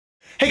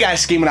Hey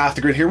guys, Gaming Off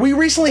the Grid here. We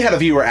recently had a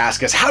viewer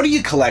ask us, how do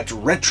you collect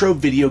retro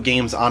video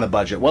games on a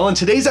budget? Well, in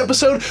today's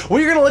episode,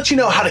 we're going to let you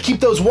know how to keep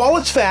those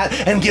wallets fat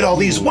and get all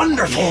these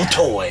wonderful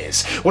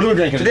toys. What are we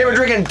drinking today? We're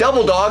drinking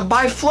Double Dog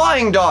by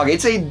Flying Dog.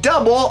 It's a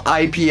double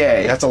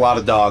IPA. That's a lot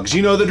of dogs.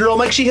 You know the drill.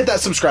 Make sure you hit that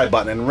subscribe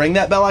button and ring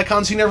that bell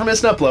icon so you never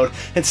miss an upload.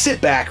 And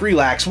sit back,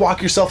 relax,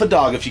 walk yourself a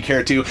dog if you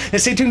care to,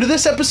 and stay tuned to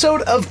this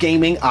episode of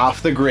Gaming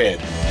Off the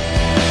Grid.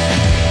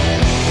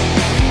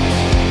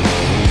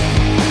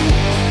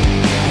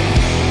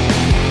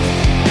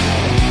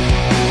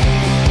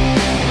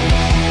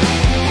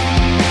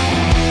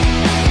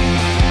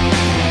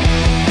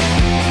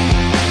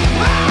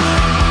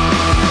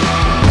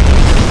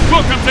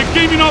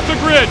 Gaming Off the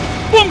Grid,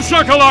 boom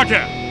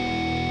shakalaka!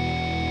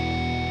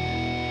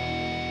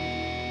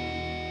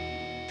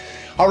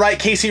 Alright,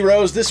 Casey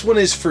Rose, this one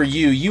is for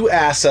you. You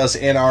asked us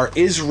in our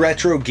Is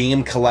Retro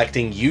Game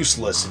Collecting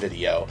Useless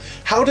video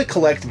how to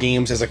collect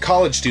games as a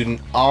college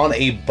student on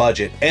a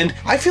budget. And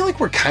I feel like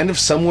we're kind of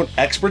somewhat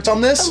experts on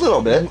this. A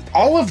little bit.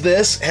 All of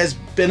this has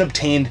been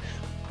obtained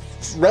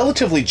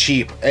relatively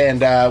cheap,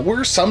 and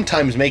we're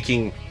sometimes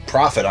making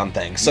profit on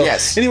things. So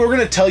yes. Anyway, we're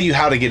going to tell you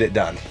how to get it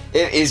done.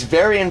 It is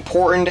very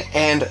important,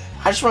 and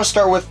I just want to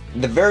start with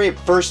the very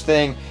first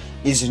thing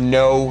is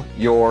know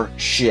your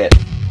shit.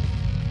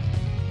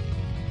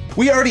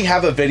 We already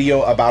have a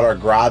video about our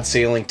garage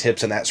sailing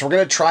tips and that, so we're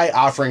going to try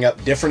offering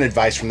up different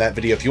advice from that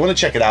video. If you want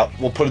to check it out,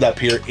 we'll put it up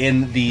here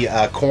in the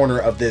corner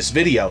of this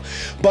video.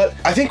 But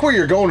I think where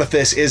you're going with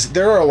this is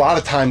there are a lot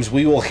of times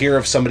we will hear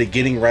of somebody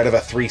getting rid of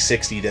a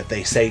 360 that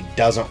they say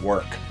doesn't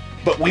work.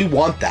 But we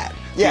want that.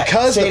 Yeah,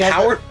 because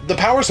the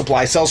power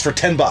supply sells for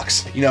 10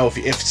 bucks. You know,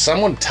 if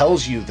someone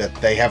tells you that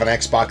they have an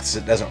Xbox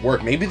that doesn't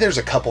work, maybe there's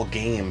a couple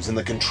games and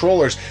the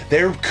controllers,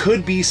 there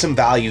could be some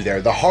value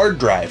there. The hard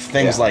drive,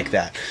 things like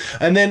that.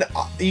 And then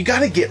you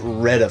got to get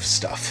rid of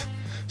stuff.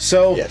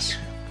 So yes.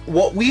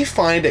 What we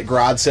find at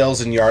garage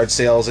sales and yard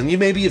sales, and you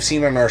maybe have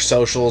seen on our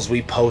socials,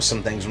 we post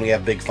some things when we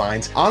have big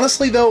finds.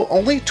 Honestly though,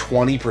 only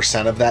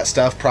 20% of that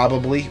stuff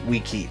probably we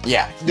keep.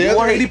 Yeah. The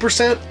other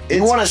 80%,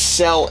 you want to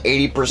sell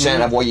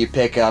 80% of what you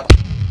pick up.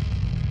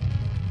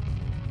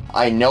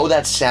 I know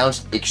that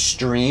sounds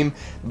extreme,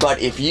 but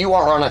if you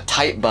are on a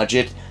tight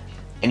budget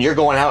and you're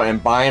going out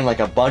and buying like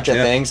a bunch of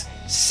things,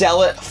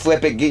 sell it,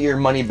 flip it, get your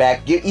money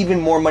back, get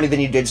even more money than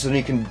you did so then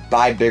you can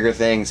buy bigger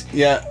things.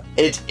 Yeah.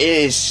 It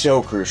is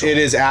so crucial. It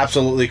is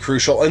absolutely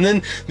crucial. And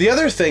then the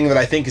other thing that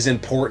I think is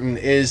important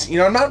is, you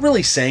know, I'm not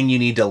really saying you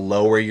need to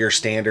lower your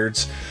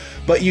standards,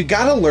 but you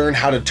got to learn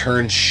how to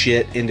turn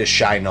shit into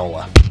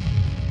shinola.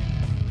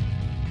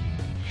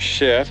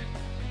 Shit.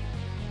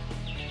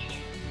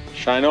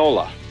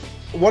 Shinola.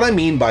 What I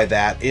mean by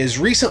that is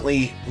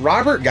recently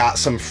Robert got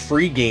some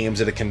free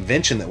games at a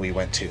convention that we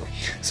went to.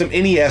 Some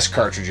NES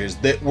cartridges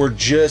that were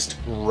just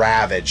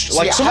ravaged.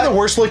 Like some of the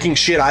worst looking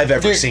shit I've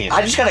ever seen.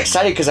 I just got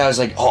excited because I was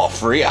like, oh,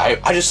 free.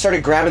 I just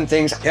started grabbing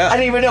things. I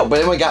didn't even know. But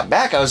then when we got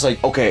back, I was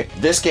like, okay,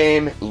 this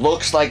game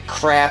looks like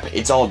crap.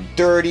 It's all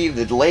dirty.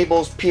 The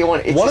labels,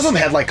 P1. One of them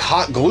had like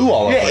hot glue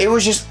all over it. Yeah, it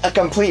was just a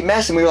complete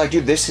mess. And we were like,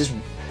 dude, this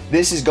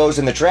goes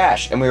in the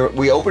trash. And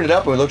we opened it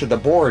up and we looked at the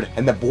board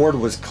and the board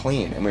was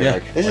clean. And we were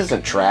like, this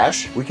isn't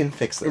trash. We can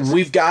fix this.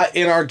 We've got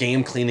in our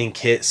game cleaning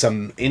kit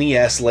some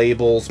NES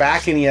labels,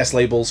 back NES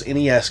labels,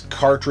 NES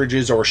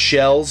cartridges or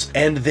shells.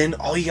 And then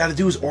all you got to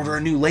do is order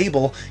a new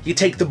label. You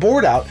take the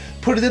board out,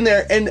 put it in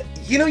there, and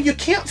you know, you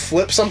can't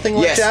flip something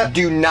like that.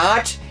 Do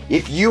not,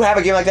 if you have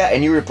a game like that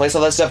and you replace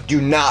all that stuff, do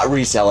not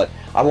resell it.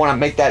 I want to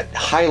make that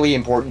highly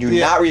important. Do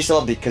not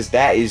resell it because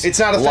that is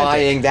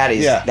lying. That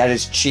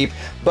is cheap.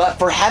 But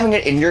for having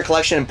it in your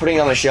collection and putting it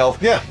on the shelf,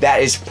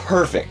 that is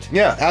perfect.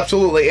 Yeah,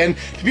 absolutely. And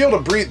to be able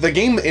to breathe, the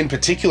game in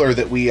particular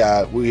that we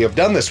have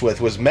done this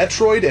with was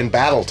Metroid and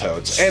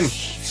Battletoads, and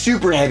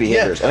super heavy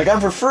hitters. And I got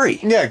them for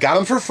free. Yeah, got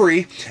them for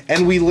free,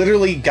 and we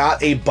literally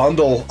got a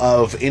bundle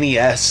of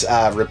NES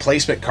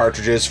replacement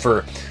cartridges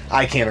for,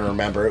 I can't even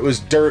remember. It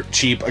was dirt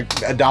cheap,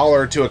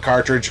 $1 to a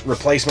cartridge,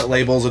 replacement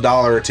labels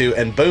 $1 or $2,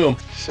 and boom.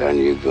 Son,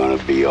 you're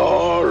gonna be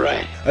all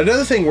right.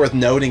 Another thing worth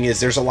noting is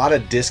there's a lot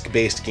of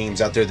disc-based games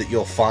out there that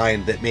you'll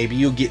find that maybe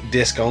you get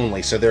disc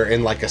only, so they're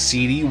in like a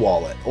CD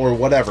wallet or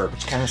whatever.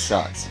 Which kind of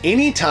sucks.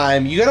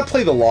 Anytime, you gotta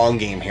play the long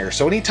game here,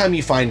 so anytime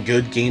you find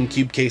good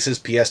GameCube cases,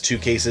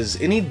 PS2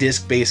 cases, any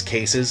disc-based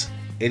cases,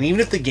 and even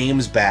if the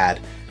game's bad,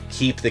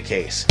 keep the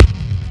case.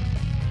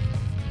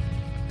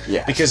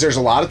 Yeah. Because there's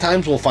a lot of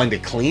times we'll find a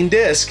clean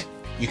disc,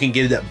 you can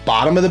get it at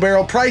bottom of the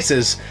barrel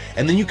prices,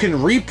 and then you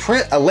can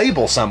reprint a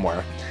label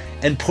somewhere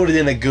and put it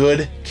in a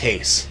good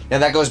case. Now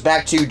that goes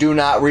back to do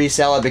not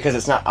resell it because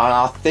it's not an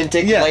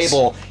authentic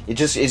label. It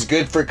just is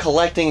good for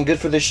collecting and good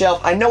for the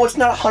shelf. I know it's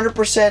not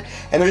 100%,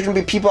 and there's gonna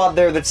be people out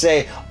there that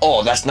say,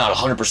 oh, that's not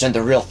 100%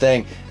 the real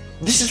thing.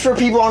 This is for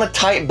people on a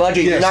tight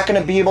budget. You're not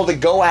gonna be able to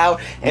go out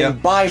and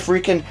buy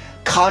freaking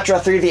Contra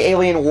 3 of the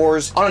Alien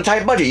Wars on a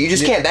tight budget. You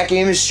just can't. That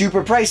game is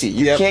super pricey.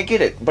 You can't get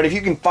it. But if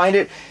you can find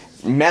it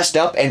messed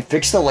up and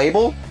fix the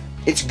label,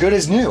 it's good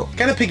as new.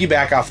 Kind of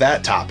piggyback off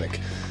that topic.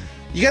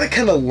 You got to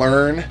kind of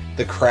learn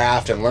the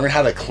craft and learn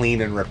how to clean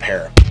and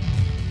repair.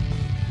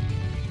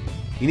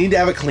 You need to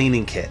have a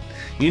cleaning kit.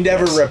 You need to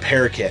have a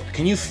repair kit.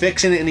 Can you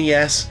fix an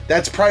NES?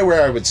 That's probably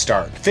where I would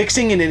start.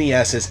 Fixing an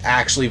NES is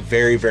actually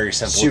very, very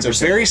simple.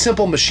 It's a very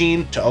simple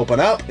machine to open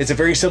up. It's a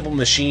very simple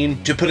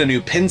machine to put a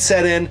new pin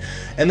set in.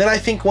 And then I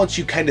think once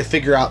you kind of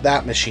figure out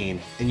that machine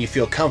and you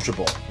feel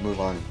comfortable,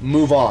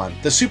 move on.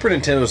 The Super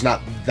Nintendo is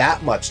not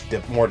that much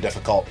more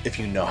difficult if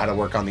you know how to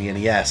work on the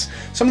NES.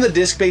 Some of the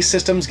disc-based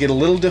systems get a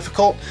little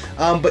difficult,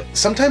 but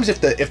sometimes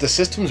if the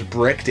system's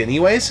bricked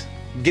anyways,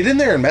 get in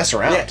there and mess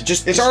around. Yeah,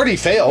 it's already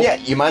failed. Yeah,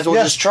 you might as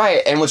well just try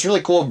it. And what's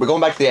really cool, but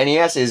going back to the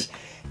NES, is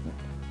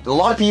a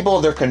lot of people,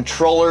 their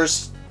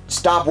controllers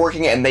stop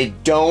working and they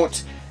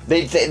don't.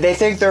 They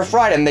think they're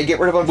fried and they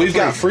get rid of them for free. We've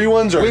got free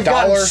ones or We've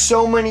got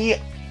so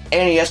many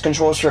NES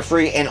controllers for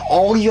free, and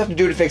all you have to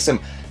do to fix them,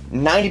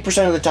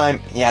 90% of the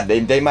time, yeah,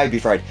 they might be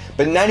fried,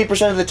 but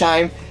 90% of the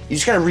time, you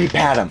just gotta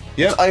repad them.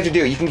 That's all you have to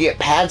do. You can get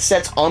pad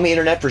sets on the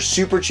internet for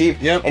super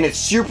cheap, and it's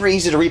super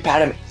easy to repad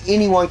them.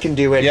 Anyone can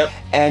do it,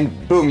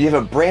 and boom, you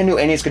have a brand new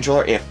NES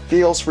controller. It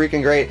feels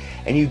freaking great,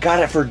 and you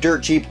got it for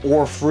dirt cheap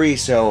or free,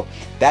 so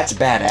that's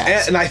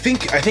badass. And I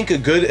think a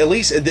good, at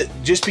least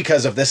just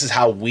because of this is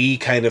how we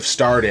kind of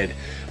started,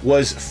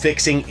 was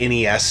fixing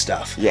NES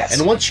stuff. Yes.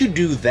 And once you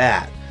do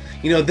that,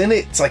 you know, then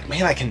it's like,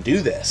 man, I can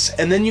do this.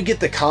 And then you get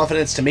the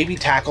confidence to maybe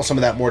tackle some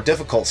of that more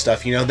difficult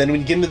stuff, you know. Then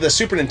when you get into the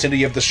Super Nintendo,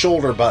 you have the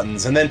shoulder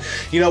buttons. And then,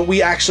 you know,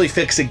 we actually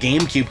fixed a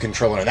GameCube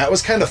controller. That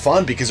was kind of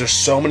fun because there's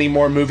so many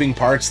more moving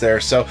parts there.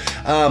 So,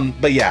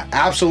 but yeah,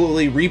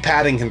 absolutely,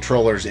 repadding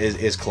controllers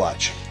is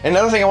clutch.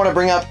 Another thing I want to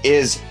bring up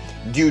is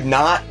do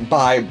not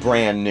buy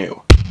brand new.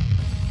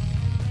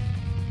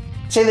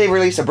 Say they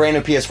release a brand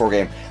new PS4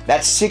 game.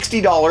 That's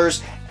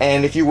 $60,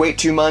 and if you wait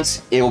 2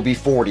 months, it will be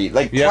 $40.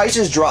 Like,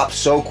 prices drop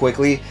so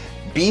quickly.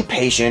 Be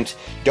patient.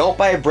 Don't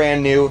buy a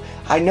brand new.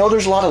 I know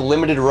there's a lot of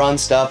limited run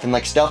stuff and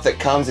like stuff that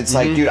comes. It's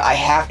like, dude, I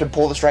have to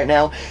pull this right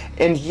now.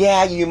 And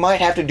yeah, you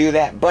might have to do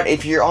that. But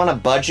if you're on a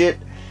budget,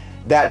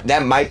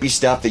 that might be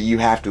stuff that you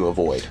have to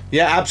avoid.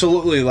 Yeah,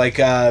 absolutely. Like,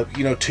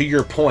 you know, to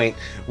your point,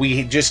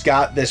 we just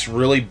got this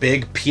really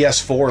big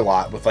PS4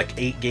 lot with like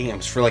 8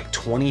 games for like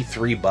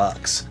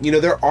 $23. You know,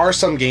 there are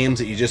some games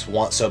that you just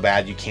want so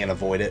bad you can't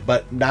avoid it,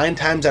 but 9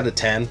 times out of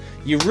 10,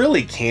 you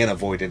really can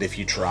avoid it if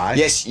you try.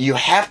 Yes, you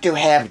have to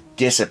have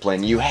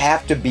discipline. You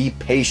have to be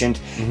patient.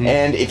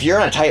 And if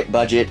you're on a tight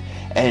budget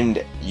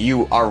and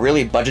you are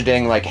really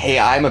budgeting like, hey,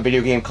 I'm a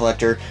video game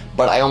collector,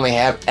 but I only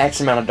have X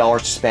amount of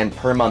dollars to spend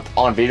per month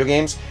on video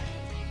games,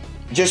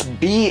 just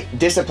be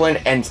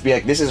disciplined and be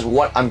like, this is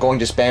what I'm going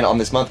to spend on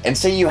this month. And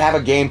say you have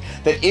a game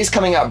that is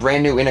coming out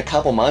brand new in a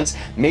couple months,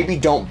 maybe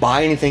don't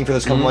buy anything for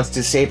those couple months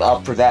to save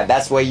up for that.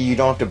 That's why you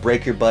don't have to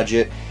break your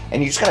budget,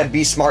 and you just gotta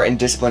be smart and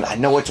disciplined. I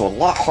know it's a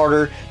lot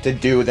harder to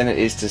do than it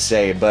is to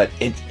say, but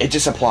it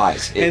just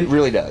applies. It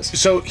really does.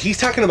 So he's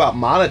talking about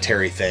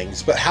monetary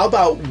things, but how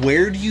about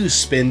where do you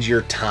spend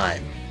your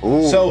time?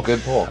 Ooh, so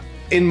good pull.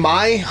 In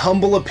my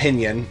humble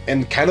opinion,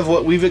 and kind of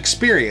what we've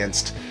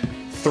experienced,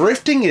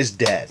 thrifting is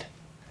dead.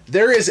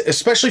 There is,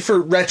 especially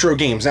for retro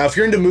games. Now, if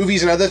you're into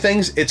movies and other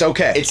things, it's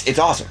okay. It's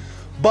awesome.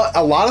 But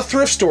a lot of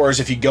thrift stores,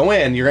 if you go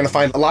in, you're going to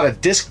find a lot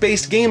of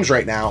disc-based games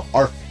right now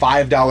are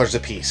 $5 a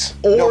piece.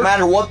 Or, no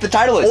matter what the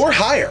title is. Or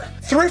higher.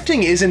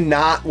 Thrifting is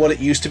not what it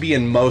used to be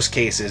in most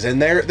cases.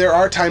 And there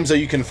are times, though,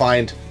 you can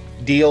find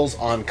deals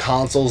on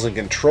consoles and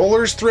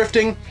controllers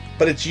thrifting,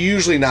 but it's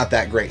usually not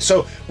that great.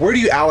 So where do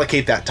you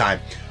allocate that time?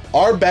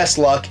 Our best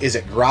luck is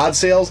at garage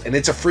sales, and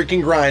it's a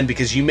freaking grind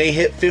because you may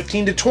hit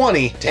 15 to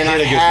 20 to hit a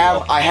good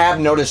deal. I have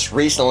noticed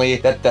recently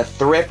that the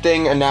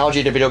thrifting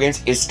analogy to video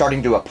games is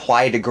starting to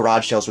apply to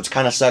garage sales, which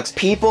kind of sucks.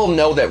 People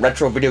know that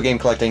retro video game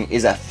collecting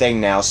is a thing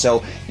now,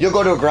 so you'll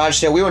go to a garage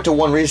sale. We went to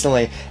one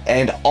recently,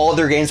 and all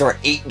their games are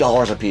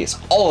 $8 a piece.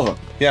 All of them.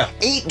 Yeah.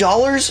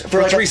 $8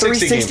 for like a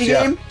 360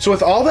 game? Yeah. So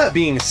with all that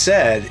being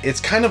said,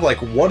 it's kind of like,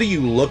 what are you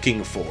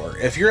looking for?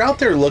 If you're out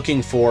there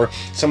looking for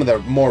some of the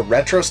more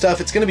retro stuff,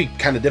 it's going to be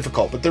kind of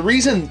difficult. But the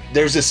reason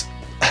there's this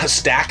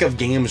stack of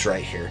games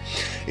right here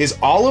is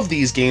all of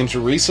these games were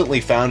recently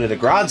found at a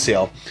garage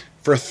sale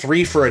for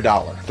 3 for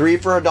 $1. 3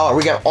 for $1.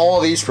 We got all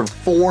of these for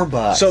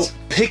 $4. So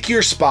pick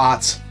your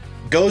spots.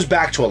 Goes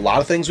back to a lot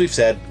of things we've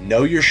said.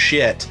 Know your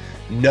shit.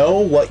 Know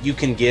what you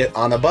can get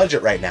on a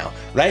budget right now.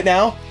 Right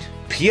now,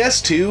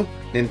 PS2,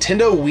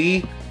 Nintendo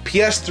Wii,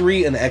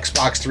 PS3, and the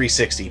Xbox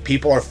 360.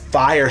 People are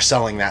fire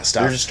selling that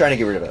stuff. They're just trying to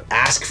get rid of it.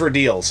 Ask for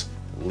deals.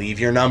 Leave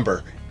your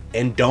number.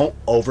 And don't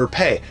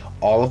overpay.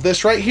 All of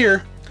this right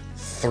here,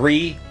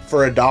 3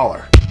 for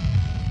 $1.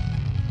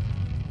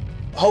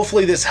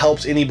 Hopefully this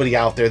helps anybody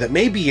out there that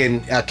may be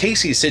in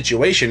Casey's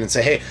situation and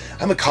say, hey,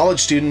 I'm a college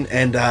student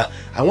and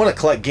I want to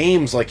collect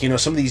games like, you know,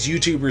 some of these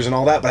YouTubers and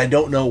all that, but I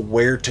don't know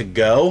where to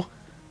go.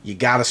 You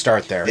got to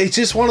start there. It's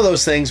just one of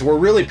those things. We're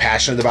really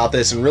passionate about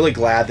this and really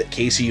glad that,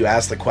 Casey, you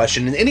asked the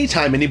question. And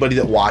anytime anybody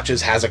that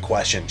watches has a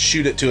question,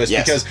 shoot it to us,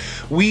 because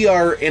we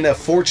are in a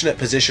fortunate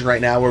position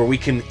right now where we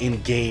can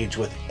engage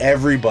with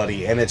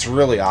everybody, and it's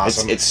really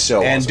awesome. It's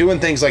so And awesome. doing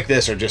things like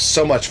this are just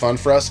so much fun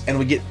for us, and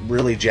we get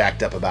really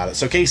jacked up about it.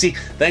 So, Casey,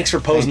 thanks for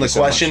posing the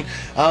question.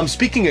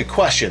 Speaking of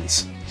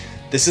questions,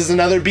 This is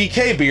another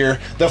BK beer,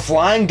 the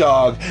Flying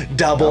Dog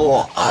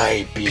Double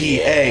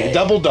IPA.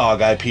 Double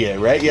Dog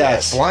IPA, right? Yeah,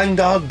 Yes. Flying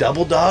Dog,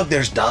 Double Dog,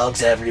 there's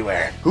dogs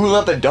everywhere. Who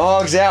let the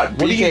dogs out? What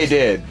do BK you-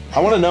 did. I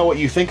want to know what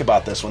you think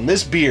about this one.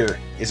 This beer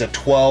is a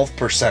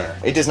 12%er.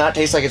 It does not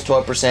taste like it's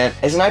 12%.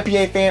 As an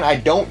IPA fan, I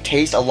don't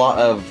taste a lot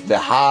of the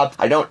hop.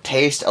 I don't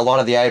taste a lot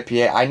of the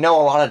IPA. I know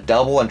a lot of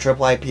double and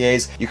triple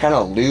IPAs, you kind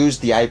of lose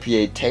the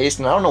IPA taste,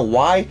 and I don't know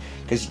why,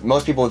 because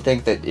most people would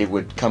think that it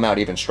would come out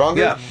even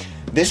stronger. Yeah.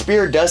 This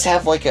beer does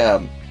have like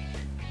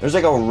there's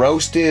like a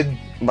roasted,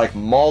 like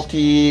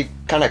malty,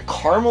 kind of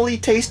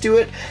caramely taste to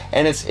it,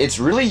 and it's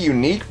really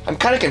unique. I'm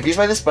kind of confused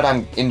by this, but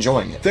I'm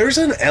enjoying it. There's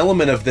an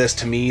element of this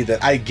to me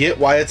that I get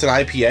why it's an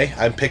IPA.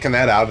 I'm picking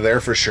that out of there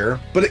for sure.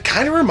 But it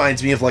kind of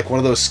reminds me of like one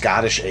of those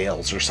Scottish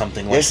ales or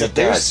something like that.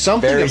 There's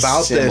something Very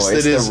about similar. this that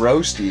it's is the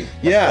roasty.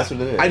 Yeah, That's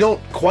what it is. I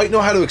don't quite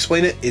know how to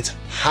explain it. It's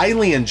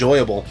highly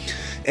enjoyable.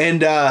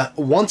 And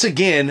once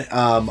again,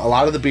 a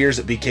lot of the beers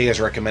that BK has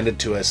recommended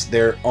to us,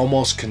 they're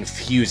almost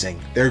confusing.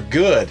 They're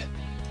good,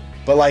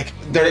 but like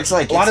there's it's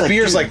like- a lot it's of like,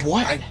 beers dude, like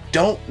what? I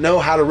don't know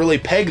how to really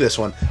peg this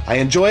one. I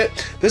enjoy it.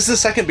 This is the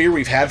second beer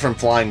we've had from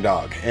Flying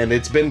Dog, and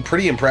it's been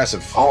pretty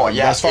impressive. Oh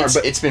yeah, thus far.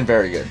 But it's been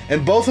very good.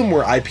 and both of them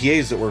were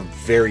IPAs that were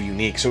very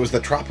unique. So it was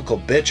the Tropical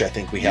Bitch I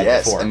think we had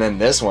Yes, before. and then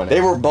this one.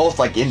 They were both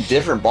like in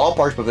different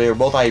ballparks, but they were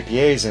both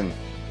IPAs, and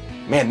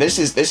man, this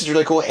is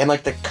really cool. And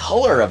like the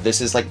color of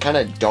this is like kind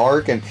of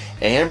dark and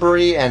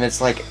ambery, and it's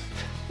like,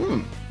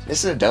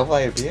 this is a double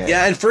IPA.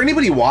 Yeah, and for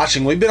anybody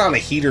watching, we've been on a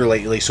heater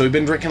lately, so we've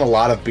been drinking a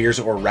lot of beers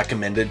that were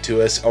recommended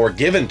to us or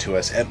given to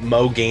us at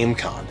Mo Game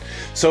Con.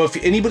 So if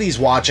anybody's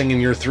watching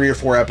and you're 3 or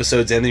 4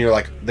 episodes in and you're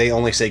like, they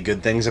only say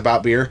good things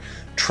about beer,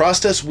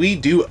 trust us, we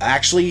do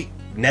actually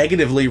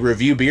negatively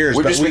review beers.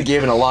 We've but just been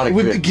given a lot of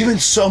We've good been given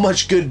so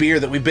much good beer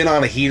that we've been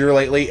on a heater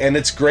lately, and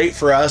it's great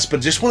for us,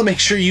 but just want to make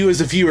sure you as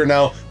a viewer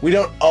know we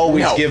don't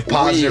always give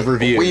positive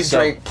reviews. We So-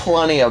 drink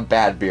plenty of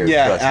bad beer.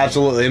 yeah, trust me.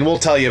 absolutely, and we'll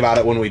tell you about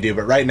it when we do.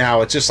 But right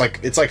now, it's just like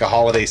it's like a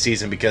holiday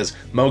season because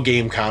Mo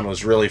Game Con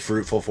was really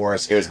fruitful for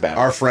us. It was bad.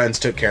 Our friends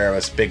took care of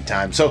us big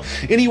time. So,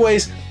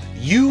 anyways,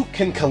 you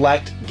can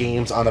collect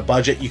games on a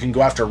budget. You can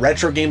go after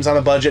retro games on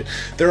a budget.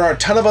 There are a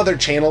ton of other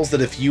channels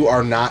that if you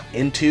are not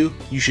into,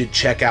 you should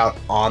check out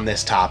on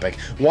this topic.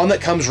 One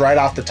that comes right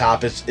off the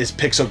top is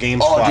Pixel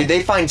Games Oh, Squad. dude,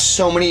 they find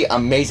so many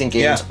amazing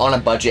games Yeah. on a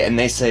budget, and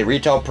they say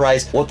retail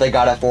price, what they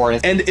got it for.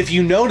 And if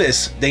you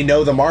notice, they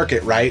know the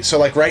market, right? So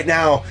like right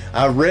now,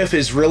 Riff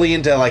is really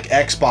into like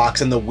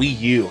Xbox and the Wii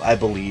U, I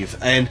believe.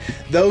 And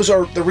those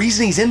are, the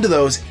reason he's into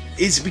those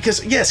is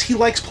because, yes, he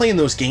likes playing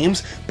those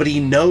games, but he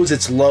knows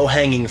it's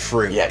low-hanging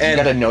fruit. Yeah, and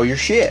you gotta know your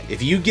shit.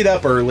 if you get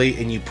up early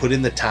and you put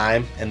in the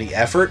time and the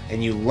effort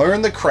and you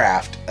learn the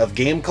craft of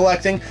game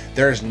collecting,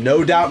 there is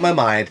no doubt in my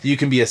mind that you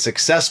can be a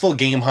successful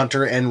game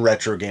hunter and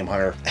retro game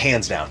hunter,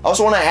 hands down. I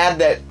also want to add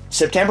that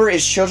September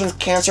is Children's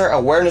Cancer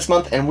Awareness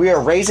Month, and we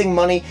are raising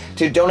money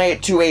to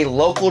donate to a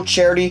local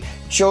charity,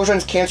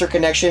 Children's Cancer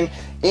Connection.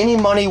 Any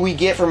money we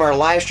get from our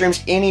live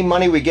streams, any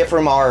money we get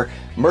from our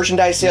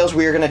merchandise sales,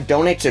 we are going to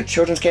donate to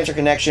Children's Cancer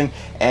Connection,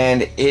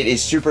 and it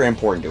is super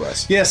important to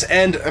us. Yes,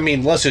 and I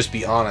mean, let's just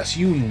be honest.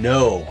 You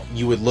know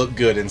you would look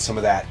good in some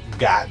of that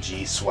Got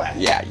G swag.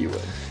 Yeah, you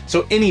would.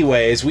 So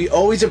anyways, we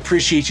always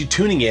appreciate you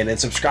tuning in and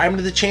subscribing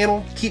to the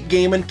channel. Keep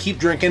gaming, keep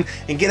drinking,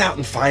 and get out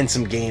and find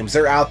some games.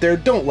 They're out there.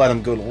 Don't let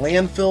them go to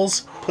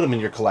landfills. Put them in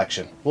your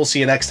collection. We'll see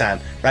you next time,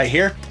 right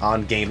here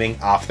on Gaming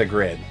Off the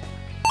Grid.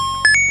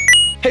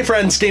 Hey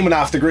friends, Gaming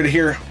Off the Grid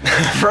here.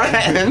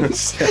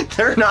 Friends?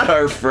 They're not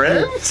our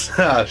friends?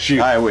 Ah, shoot.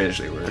 I wish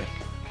they were.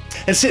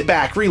 And sit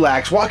back,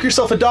 relax, walk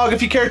yourself a dog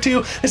if you care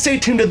to, and stay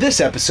tuned to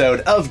this episode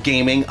of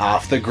Gaming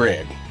Off the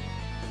Grid.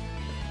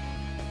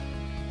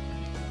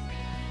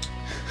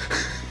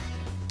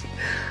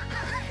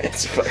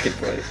 It's fucking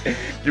funny.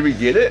 Did we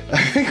get it?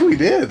 I think we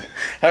did.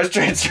 I was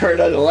trying to start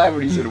out to laugh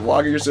when he said,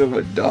 walk yourself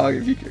a dog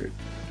if you care.